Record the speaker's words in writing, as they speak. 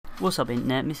What's up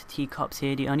internet, Mr. Teacups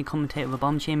here, the only commentator with a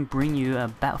bum chin, bring you a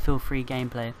Battlefield 3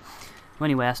 gameplay. Well,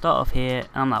 anyway, I start off here, and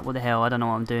I'm like, what the hell, I don't know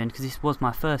what I'm doing, because this was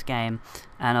my first game,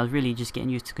 and I was really just getting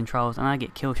used to controls, and I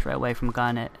get killed straight away from a guy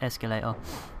in an escalator.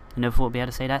 I never thought I'd be able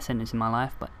to say that sentence in my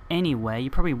life, but anyway, you're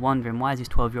probably wondering, why is this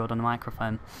 12-year-old on the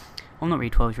microphone? Well, I'm not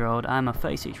really 12-year-old, I'm a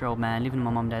 36-year-old man living in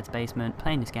my mum and dad's basement,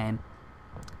 playing this game.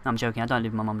 No, I'm joking, I don't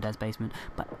live in my mum and dad's basement.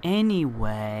 But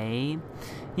anyway,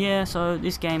 yeah, so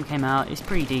this game came out, it's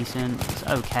pretty decent, it's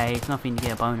okay, it's nothing to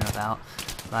get a boner about.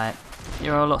 Like,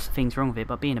 there are lots of things wrong with it,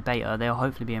 but being a beta, they'll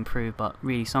hopefully be improved, but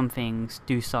really some things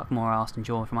do suck more ass than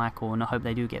jaw from my core, and I hope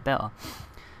they do get better.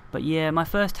 But yeah, my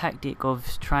first tactic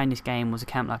of trying this game was to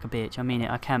camp like a bitch. I mean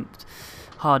it, I camped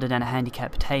harder than a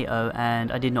handicapped potato,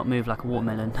 and I did not move like a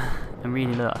watermelon. And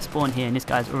really look, I spawned here, and this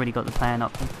guy's already got the plan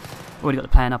up.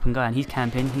 And going. He's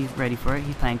camping, he's ready for it,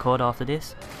 he's playing COD after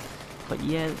this. But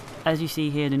yeah, as you see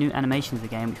here, the new animations of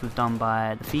the game, which was done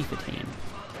by the FIFA team.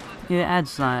 Yeah, it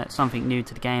adds like something new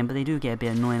to the game, but they do get a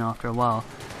bit annoying after a while.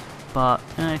 But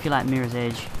if you like Mirror's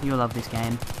Edge, you'll love this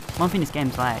game. One thing this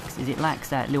game lacks is it lacks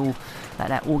that little,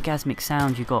 that orgasmic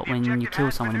sound you got when you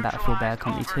kill someone in Battlefield Bad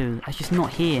Company 2. It's just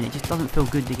not here, and it just doesn't feel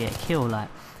good to get a kill. Like,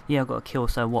 yeah, I got a kill,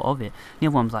 so what of it? The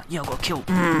other one's like, yeah, I got a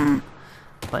kill.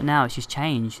 But now it's just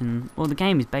changed, and well, the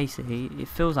game is basically, it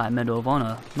feels like Medal of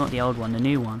Honor, not the old one, the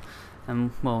new one.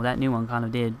 And well, that new one kind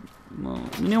of did. Well,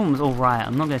 the new one was alright.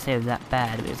 I'm not going to say it was that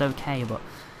bad, but it was okay. But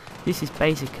this is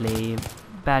basically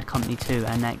Bad Company 2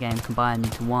 and that game combined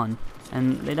into one,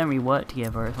 and they don't really work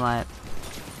together. It's like,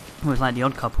 well, it's like The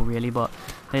Odd Couple really, but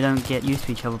they don't get used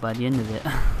to each other by the end of it.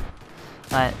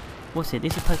 Like, what's it?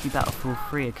 This is supposed to be Battlefield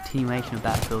 3, a continuation of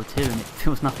Battlefield 2, and it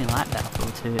feels nothing like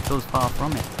Battlefield 2. It feels far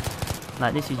from it.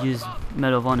 Like, this is just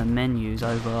Medal of Honor menus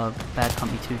over Bad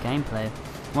Company 2 gameplay.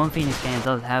 One thing this game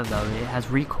does have though, it has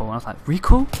recoil, and I was like,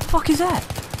 recoil? What the fuck is that?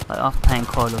 Like, after playing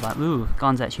COD, I was like, ooh,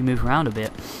 guns actually move around a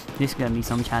bit. This is going to be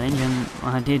some challenge, and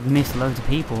I did miss loads of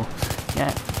people. Yeah,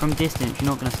 from distance, you're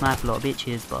not going to snipe a lot of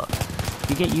bitches, but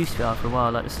you get used to it after a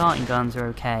while. Like, the starting guns are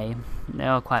okay, they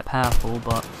are quite powerful,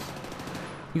 but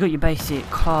you got your basic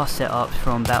class setups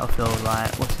from Battlefield,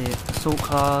 like, what's it, Assault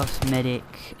class, Medic,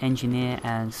 Engineer,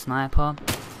 and Sniper.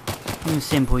 It's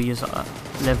simple, you just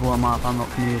level them up,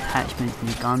 unlock new attachments,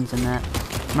 new guns and that.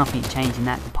 Nothing's changed in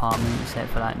that department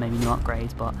except for like maybe new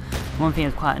upgrades, but one thing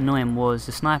that was quite annoying was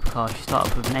the Sniper class, you start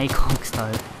off with an ACOG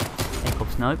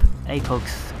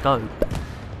scope,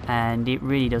 and it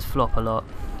really does flop a lot.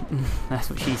 That's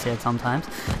what she said sometimes,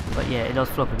 but yeah, it does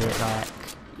flop a bit.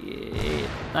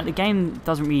 Like the game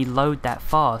doesn't really load that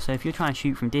far, so if you're trying to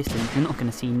shoot from distance, you're not going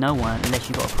to see no one unless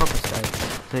you've got a proper scope.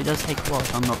 So it does take a while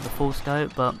to unlock the full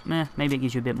scope, but maybe it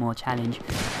gives you a bit more challenge.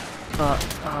 But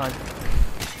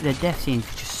the death scenes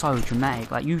are just so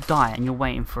dramatic. Like, you die and you're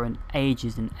waiting for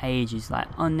ages and ages, like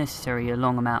unnecessary a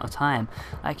long amount of time.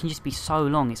 Like, it can just be so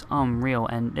long, it's unreal,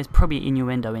 and there's probably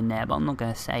innuendo in there, but I'm not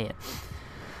going to say it.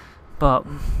 But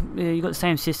you got the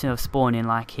same system of spawning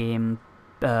like in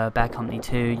Bad Company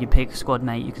 2. You pick a squad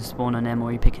mate, you can spawn on them,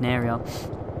 or you pick an area.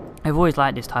 I've always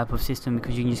liked this type of system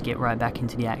because you can just get right back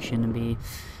into the action and be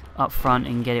up front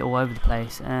and get it all over the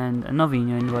place. And another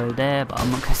innuendo there, but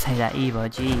I'm not going to say that either,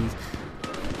 jeez.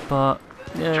 But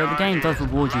the game does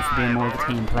reward you for being more of a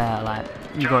team player. Like,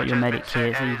 you got your medic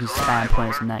kit, so you can spam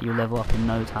points and that, you'll level up in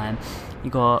no time.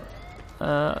 You got,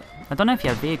 I don't know if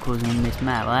you have vehicles in this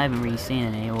map, I haven't really seen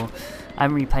any, or I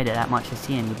haven't really played it that much to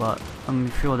see any, but I'm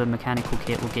sure the mechanical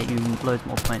kit will get you loads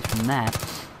more points from that.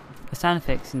 The sound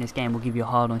effects in this game will give you a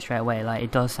hard on straight away. Like,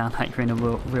 it does sound like you're in a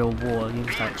real war. You're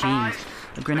just like, jeez,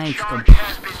 a grenade just goes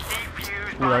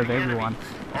all over everyone.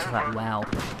 It's just like, wow.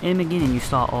 In the beginning, you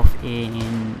start off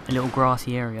in a little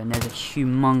grassy area, and there's a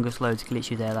humongous loads of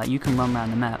glitches there. Like, you can run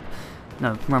around the map.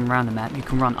 No, run around the map. You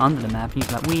can run under the map, and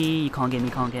you're like, wee, you can't get me,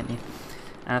 can't get me.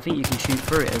 And I think you can shoot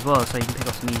through it as well, so you can pick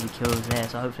up some easy kills there,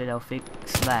 so hopefully they'll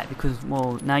fix that, because,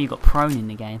 well, now you've got prone in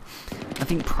the game. I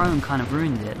think prone kind of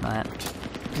ruined it, like,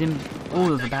 because in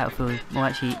all of the Battlefield, well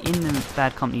actually, in the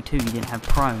Bad Company 2 you didn't have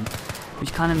prone,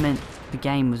 which kind of meant the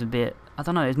game was a bit, I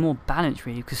don't know, it was more balanced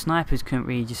really, because snipers couldn't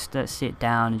really just sit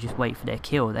down and just wait for their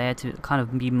kill, they had to kind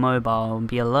of be mobile and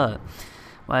be alert.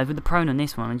 Whereas with the prone on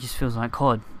this one, it just feels like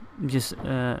COD, just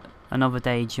another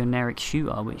day generic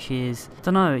shooter, which is, I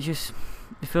don't know,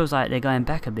 it feels like they're going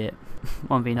back a bit.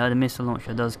 One thing, the missile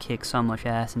launcher does kick so much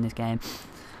ass in this game.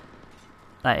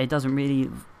 Like, it doesn't really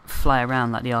fly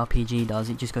around like the RPG does,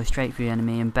 it just goes straight through the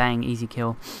enemy and bang, easy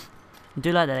kill. I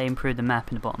do like that they improved the map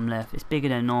in the bottom left. It's bigger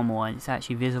than normal and it's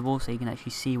actually visible, so you can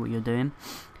actually see what you're doing,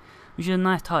 which is a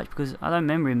nice touch, because I don't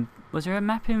remember was there a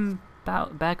map in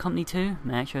Bad Company 2?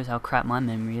 Man, that shows how crap my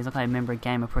memory is. I can't remember a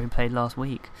game I probably played last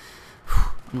week.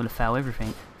 I'm gonna fail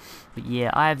everything. But yeah,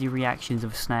 I have the reactions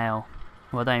of a snail.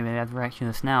 Well, I don't even have the reaction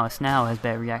of a snail. A snail has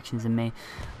better reactions than me.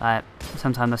 Like,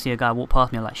 sometimes I see a guy walk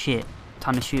past me, I'm like, shit,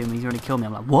 time to shoot him, he's already killed me.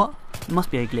 I'm like, what? It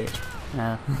must be a glitch.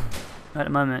 At the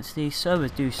moment, these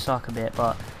servers do suck a bit,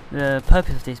 but the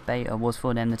purpose of this beta was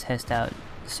for them to test out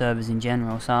servers in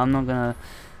general, so I'm not gonna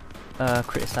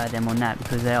criticize them on that,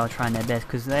 because they are trying their best,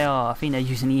 because I think they're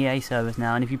using EA servers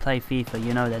now, and if you play FIFA,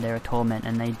 you know that they're a torment,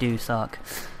 and they do suck.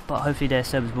 But hopefully their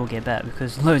servers will get better,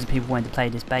 because loads of people want to play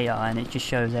this beta, and it just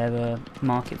shows they have a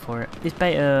market for it. This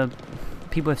beta,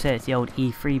 people have said it's the old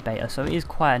E3 beta, so it is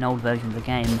quite an old version of the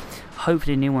game.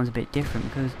 Hopefully the new one's a bit different,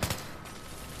 because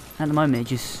at the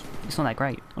moment it's not that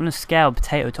great. On a scale of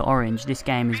potato to orange, this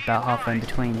game is about halfway in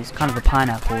between. It's kind of a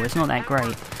pineapple. It's not that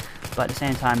great, but at the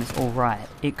same time it's alright.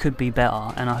 It could be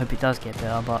better, and I hope it does get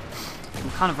better, but I'm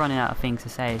kind of running out of things to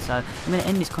say, so I'm going to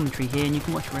end this commentary here, and you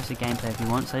can watch the rest of the gameplay if you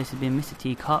want. So this has been Mr.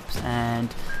 T Cups,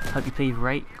 and hope you please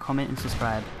rate, comment and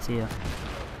subscribe. See ya.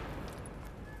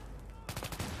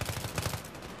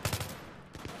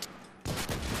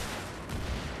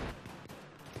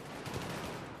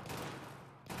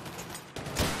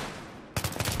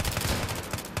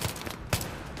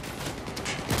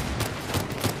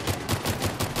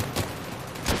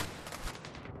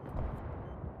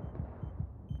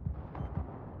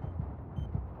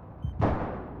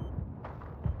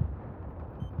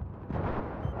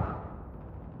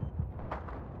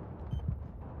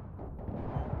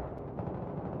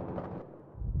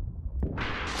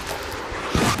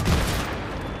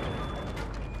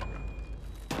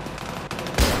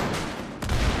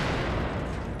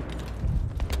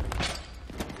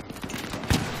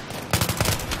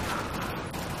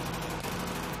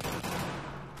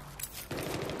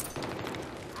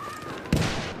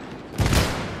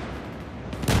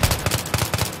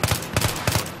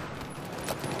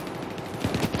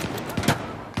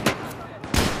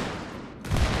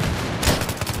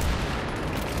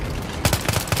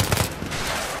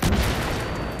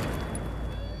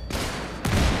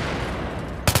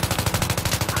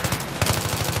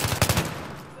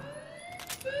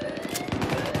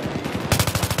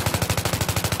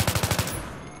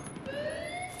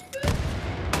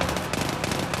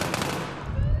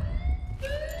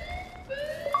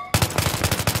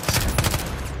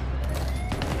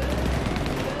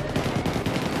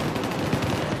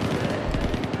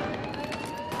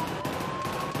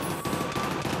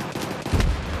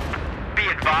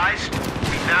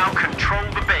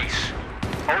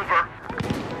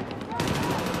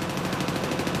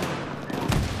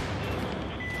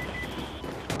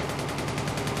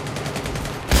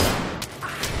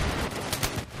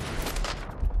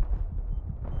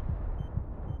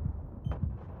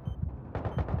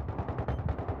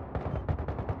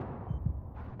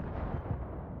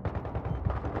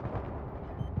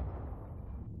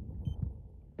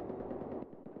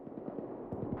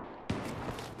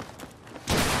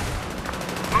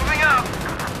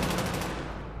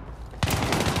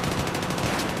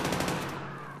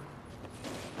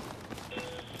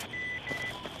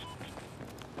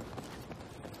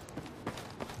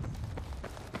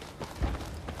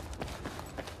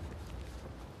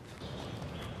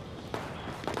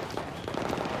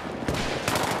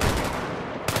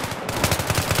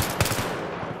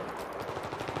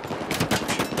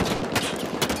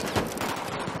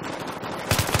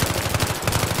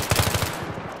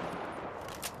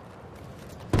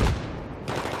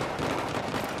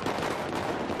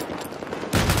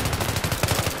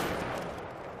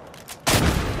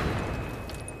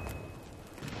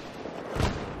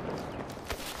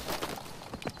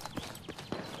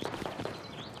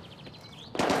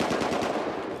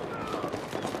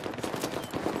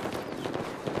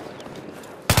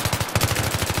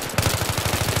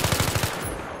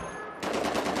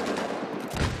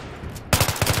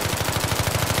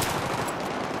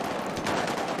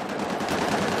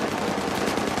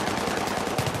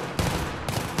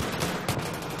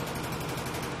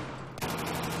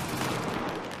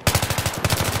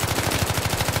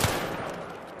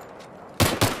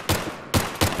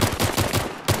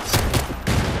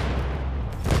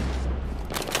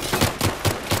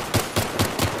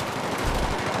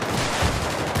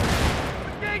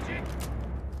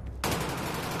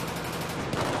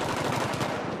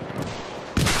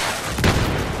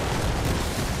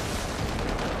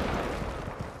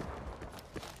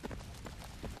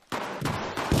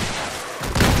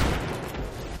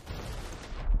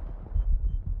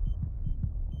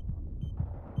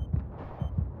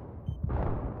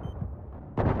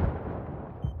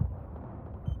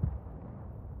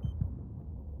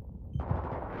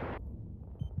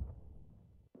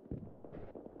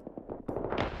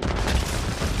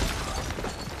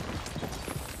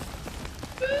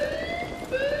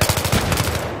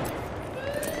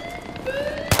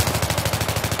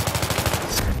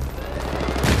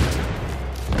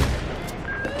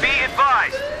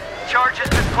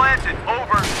 contested.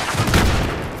 Over.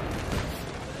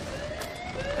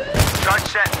 Charge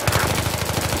set.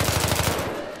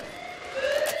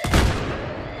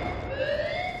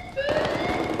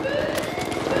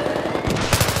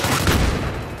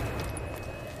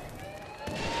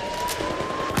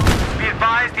 Be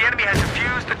advised, the enemy has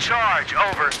defused the charge.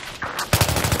 Over.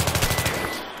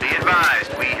 Be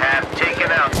advised, we have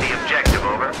taken out the objective.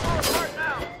 Over.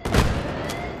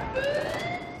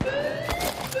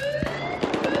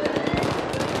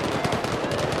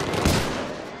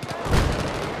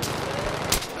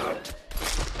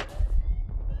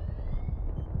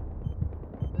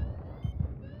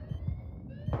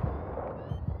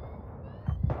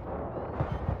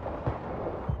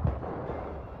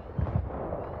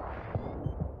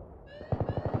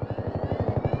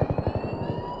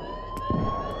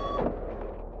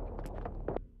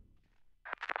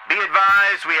 Be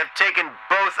advised, we have taken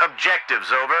both objectives.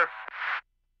 Over.